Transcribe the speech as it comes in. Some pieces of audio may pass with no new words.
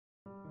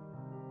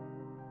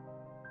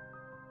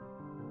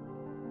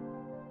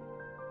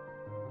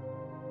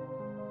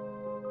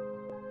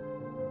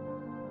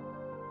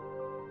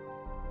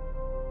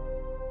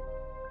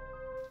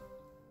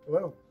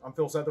Hello, I'm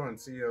Phil Sutherland,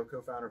 CEO,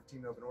 co-founder of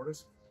Team Novo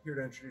Nordisk, here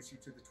to introduce you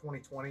to the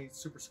 2020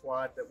 Super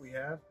Squad that we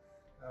have,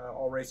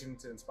 all racing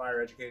to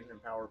inspire, educate, and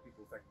empower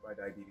people affected by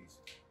diabetes.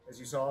 As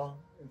you saw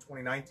in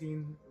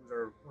 2019, it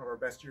was one of our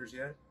best years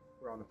yet.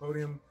 We're on the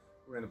podium,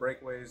 we're in the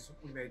breakaways,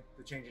 we made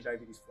the Changing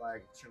Diabetes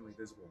flag extremely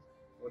visible.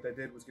 What that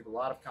did was give a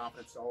lot of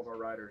confidence to all of our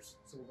riders.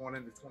 So we're going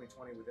into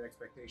 2020 with the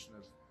expectation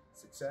of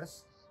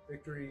success,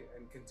 victory,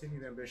 and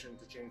continued ambition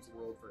to change the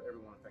world for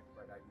everyone affected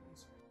by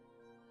diabetes.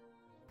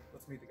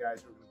 Let's meet the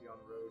guys who are going to be on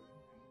the road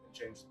and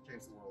change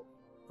the world.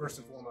 First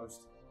and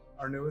foremost,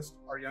 our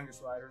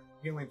youngest rider,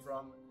 hailing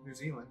from New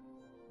Zealand,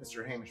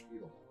 Mr. Hamish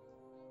Beadle.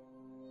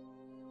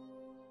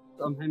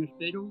 I'm Hamish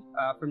Beadle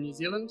from New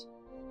Zealand,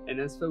 and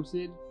as Phil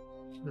said,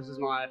 this is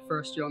my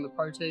first year on the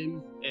pro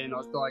team, and I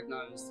was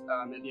diagnosed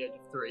at the age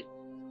of 3.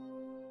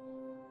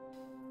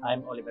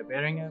 I'm Oliver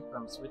Behringer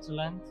from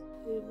Switzerland.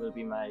 It will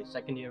be my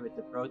second year with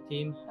the pro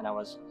team, and I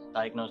was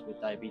diagnosed with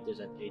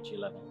diabetes at age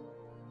 11.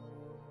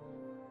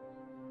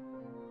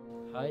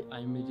 Hi,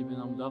 I'm Mehdi Ben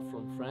Hamda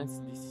from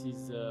France. This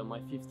is my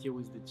 5th year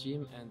with the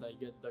team, and I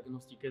got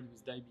diagnosed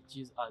with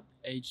diabetes at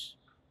age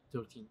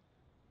 13.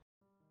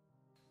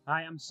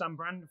 Hi, I'm Sam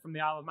Brandon from the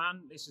Isle of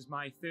Man. This is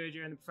my 3rd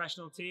year in the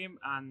professional team,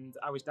 and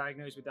I was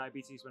diagnosed with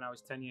diabetes when I was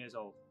 10 years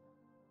old.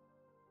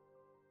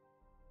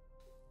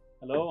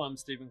 Hello, I'm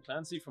Stephen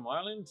Clancy from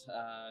Ireland.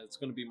 It's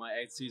going to be my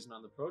 8th season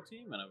on the pro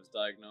team, and I was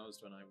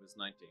diagnosed when I was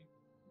 19.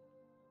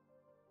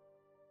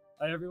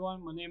 Hi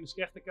everyone, my name is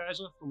Gert de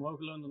Keizer from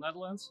Hogerloon, the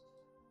Netherlands.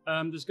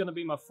 This is going to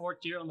be my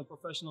 4th year on the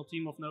professional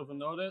team of Novo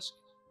Nordisk.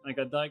 I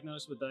got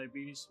diagnosed with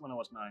diabetes when I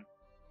was 9.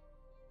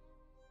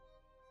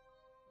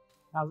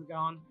 How's it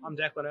going? I'm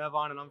Declan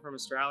Irvine and I'm from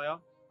Australia.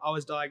 I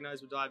was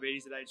diagnosed with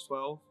diabetes at age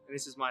 12 and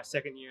this is my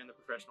 2nd year in the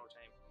professional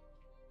team.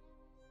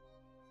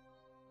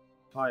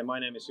 Hi, my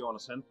name is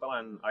Joonas Hentpälä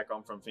and I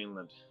come from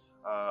Finland.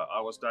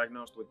 I was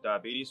diagnosed with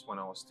diabetes when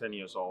I was 10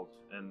 years old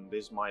and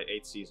this is my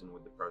 8th season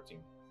with the pro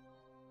team.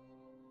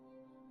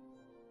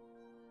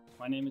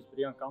 My name is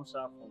Brian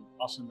Kamsa from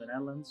Assen, the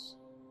Netherlands.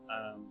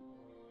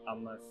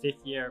 I'm a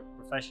 5th year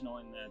professional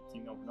in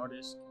Team Novo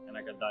Nordisk and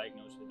I got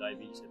diagnosed with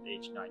diabetes at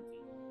age 19.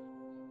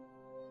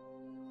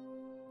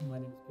 My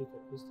name is Peter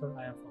Kuster.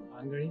 I am from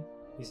Hungary.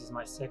 This is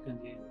my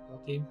 2nd year in the pro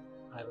team.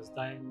 I was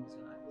diagnosed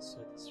when I was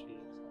 33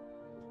 years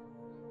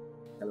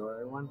old. Hello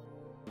everyone,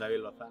 David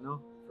Lozano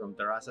from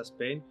Terrassa,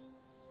 Spain.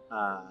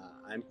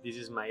 This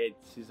is my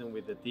 8th season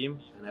with the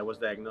team and I was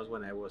diagnosed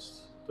when I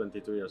was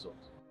 22 years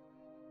old.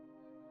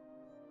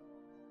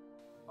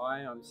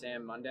 Hi, I'm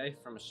Sam Monday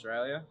from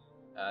Australia.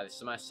 This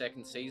is my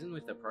 2nd season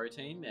with the pro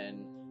team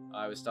and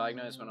I was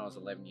diagnosed when I was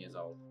 11 years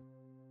old.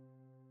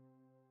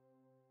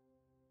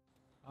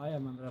 Hi,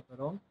 I'm Andrea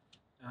Peron.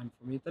 I'm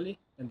from Italy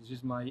and this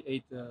is my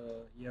 8th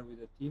year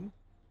with the team.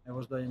 I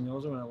was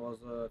diagnosed when I was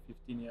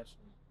 15 years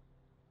old.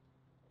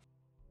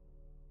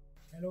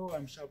 Hello,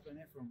 I'm Charles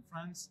Plenet from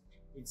France.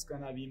 It's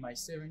gonna be my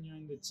 7th year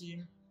in the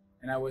team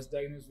and I was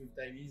diagnosed with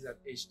diabetes at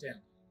age 10.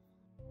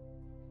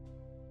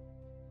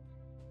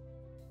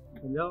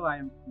 Hello, I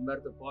am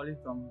Umberto Poli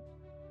from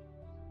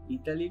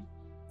Italy.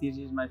 This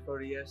is my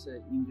 4 years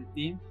in the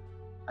team.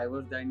 I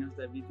was diagnosed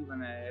diabetes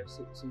when I was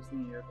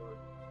 16 years old.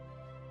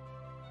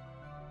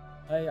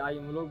 Hi, I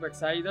am Ulugh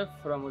Saidov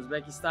from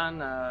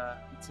Uzbekistan.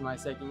 It's my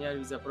 2nd year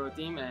with the pro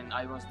team and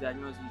I was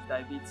diagnosed with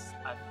diabetes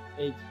at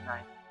age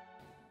 9.